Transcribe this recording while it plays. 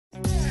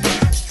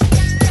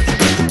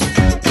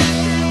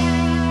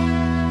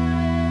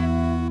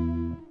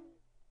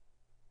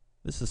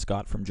This is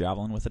Scott from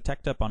Javelin with a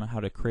tech tip on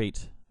how to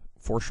create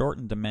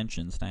foreshortened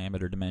dimensions,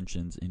 diameter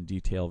dimensions, in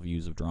detail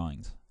views of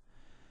drawings.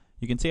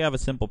 You can see I have a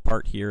simple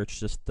part here. It's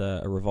just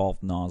a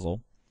revolved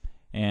nozzle.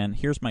 And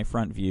here's my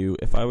front view.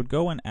 If I would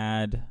go and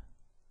add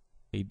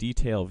a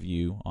detail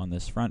view on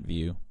this front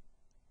view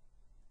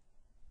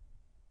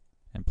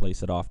and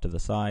place it off to the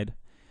side,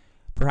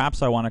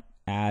 perhaps I want to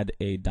add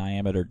a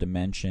diameter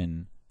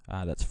dimension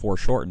that's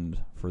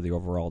foreshortened for the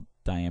overall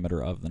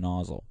diameter of the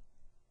nozzle.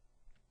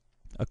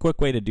 A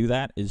quick way to do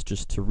that is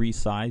just to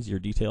resize your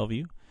detail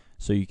view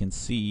so you can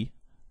see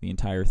the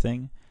entire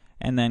thing,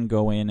 and then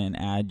go in and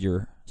add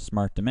your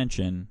smart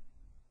dimension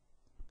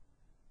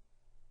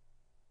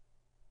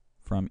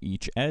from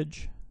each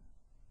edge.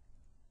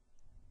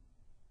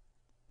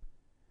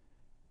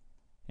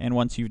 And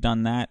once you've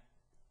done that,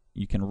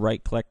 you can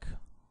right click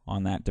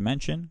on that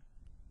dimension,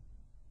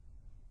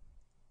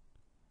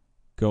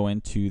 go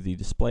into the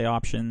display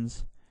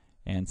options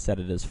and set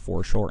it as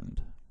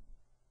foreshortened.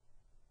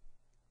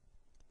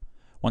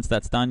 Once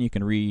that's done, you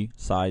can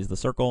resize the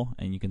circle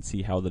and you can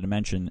see how the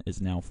dimension is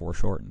now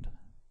foreshortened.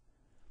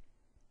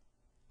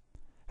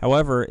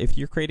 However, if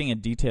you're creating a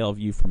detail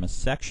view from a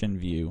section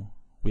view,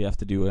 we have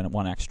to do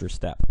one extra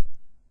step.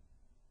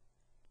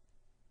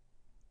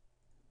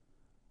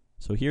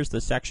 So here's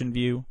the section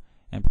view,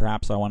 and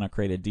perhaps I want to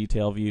create a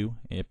detail view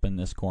up in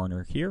this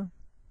corner here.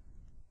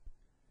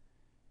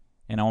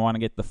 And I want to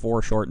get the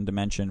foreshortened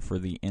dimension for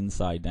the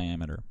inside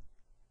diameter.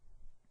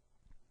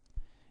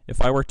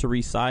 If I were to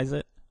resize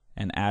it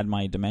and add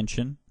my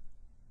dimension,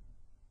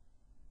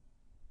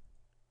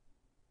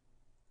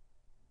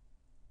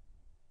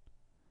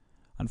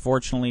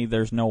 unfortunately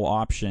there's no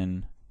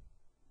option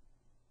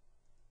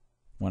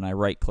when I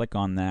right click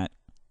on that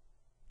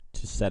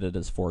to set it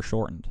as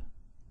foreshortened.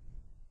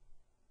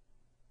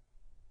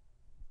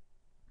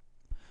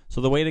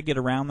 So the way to get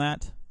around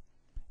that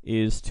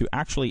is to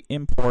actually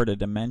import a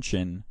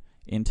dimension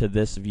into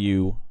this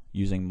view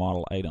using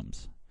model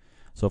items.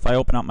 So if I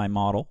open up my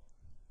model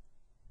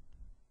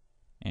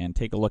and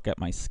take a look at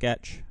my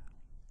sketch,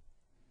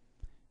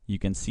 you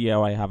can see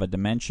how I have a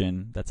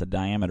dimension that's a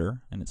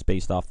diameter and it's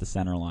based off the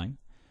center line.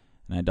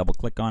 And I double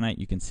click on it,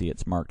 you can see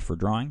it's marked for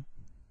drawing.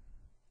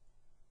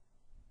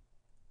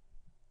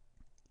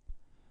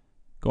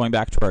 Going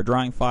back to our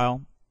drawing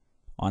file,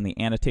 on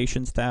the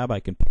Annotations tab I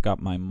can pick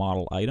up my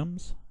model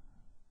items,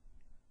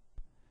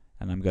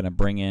 and I'm going to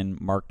bring in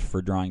marked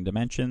for drawing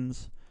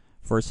dimensions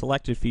for a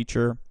selected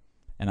feature,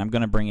 and I'm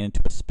going to bring it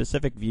into a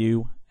specific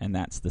view, and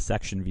that's the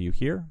section view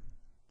here.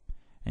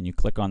 And you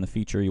click on the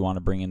feature you want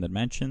to bring in the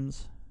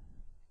dimensions,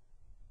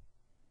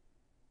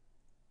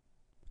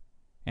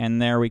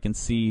 and there we can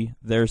see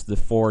there's the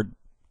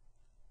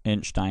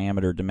 4-inch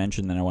diameter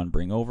dimension that I want to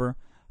bring over.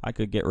 I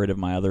could get rid of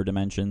my other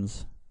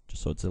dimensions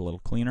just so it's a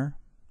little cleaner,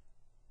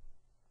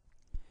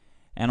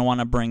 and I want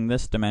to bring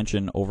this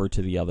dimension over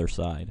to the other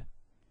side.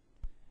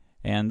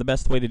 And the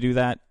best way to do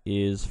that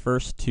is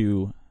first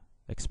to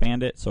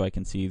expand it so I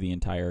can see the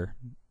entire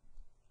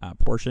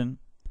portion,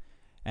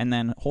 and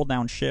then hold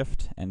down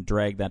Shift and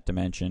drag that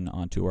dimension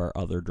onto our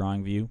other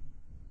drawing view,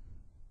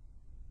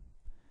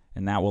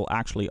 and that will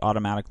actually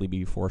automatically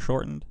be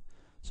foreshortened.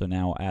 So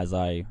now as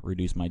I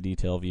reduce my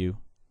detail view,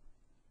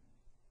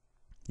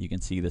 you can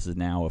see this is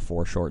now a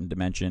foreshortened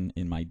dimension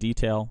in my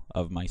detail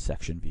of my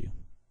section view.